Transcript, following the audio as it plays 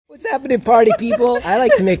What's happening, party people? I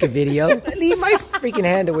like to make a video. Leave my freaking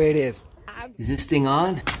hand the way it is. Is this thing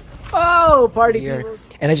on? Oh, party people.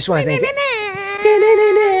 And I just want to thank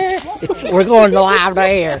we're going live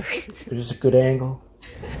there. Is this a good angle?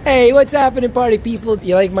 Hey, what's happening, party people?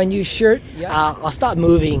 You like my new shirt? Yeah. I'll stop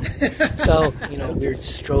moving. So, you know, weird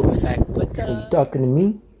strobe effect. But, are you talking to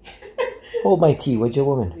me? Hold my tea, would you,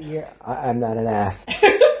 woman? Yeah. I'm not an ass.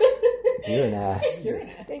 You're an ass.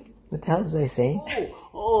 What the hell was I saying?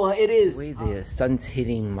 Oh, it is. The way the sun's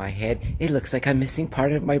hitting my head, it looks like I'm missing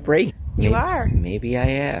part of my brain. You are. Maybe I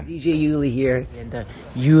am. DJ Uli here in the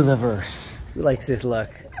Uliverse. Who likes this look?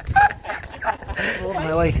 Oh,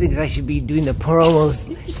 my wife thinks I should be doing the promos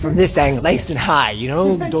from this angle, nice and high, you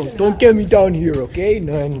know? Don't get me down here, okay?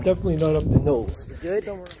 No, I'm definitely not up the nose. Good?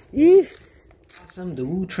 Awesome, the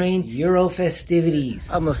Wu Train Euro festivities.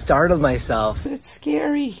 I almost startled myself. It's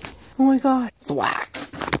scary. Oh my god. Thwack.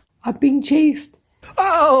 I'm being chased.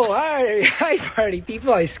 Oh, hi party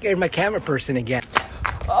people. I scared my camera person again.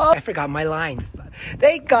 Oh, I forgot my lines.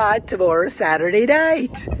 Thank God tomorrow's Saturday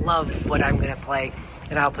night. Love what I'm gonna play.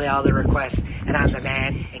 And I'll play all the requests, and I'm the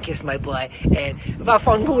man, and kiss my butt, and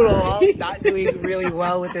vafangulo. Not doing really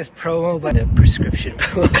well with this promo, but a prescription.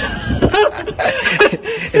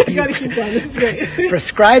 If you gotta keep going, this is great.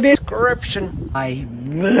 Prescribe it. Prescription. I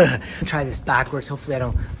try this backwards. Hopefully I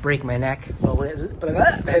don't break my neck.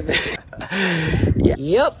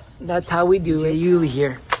 Yep, that's how we do it. Yuli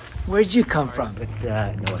here. Where'd you come from? But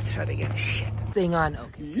no, let's try it again. Shit. Thing on.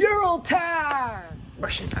 Okay. Euro time.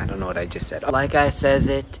 I don't know what I just said. Like I says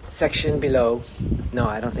it, section below. No,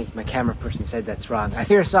 I don't think my camera person said that's wrong. I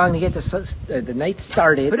hear a song to get the night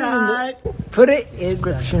started. Put it in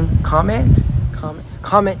the description. Comment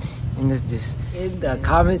in the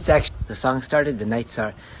comment section. The song started. The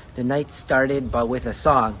night started, but with a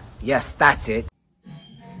song. Yes, that's it.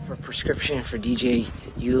 For prescription for DJ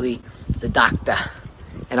Uli, the doctor,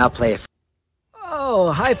 and I'll play it.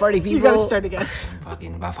 Oh, hi party people. You gotta start again.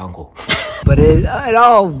 Fucking bafango. But in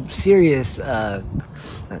all serious, not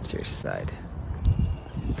serious side.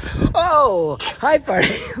 Oh, hi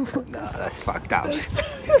party. No, that's fucked up.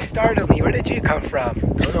 Startled me. Where did you come from?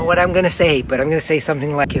 I don't know what I'm gonna say, but I'm gonna say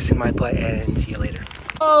something like kissing my butt and see you later.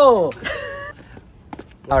 Oh.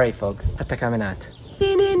 Alright folks, atakame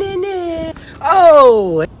natin.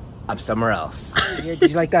 Oh, I'm somewhere else. Did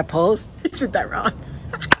you like that pose? You said that wrong.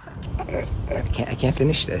 I can't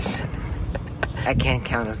finish this. I can't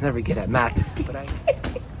count. I was never good at math, but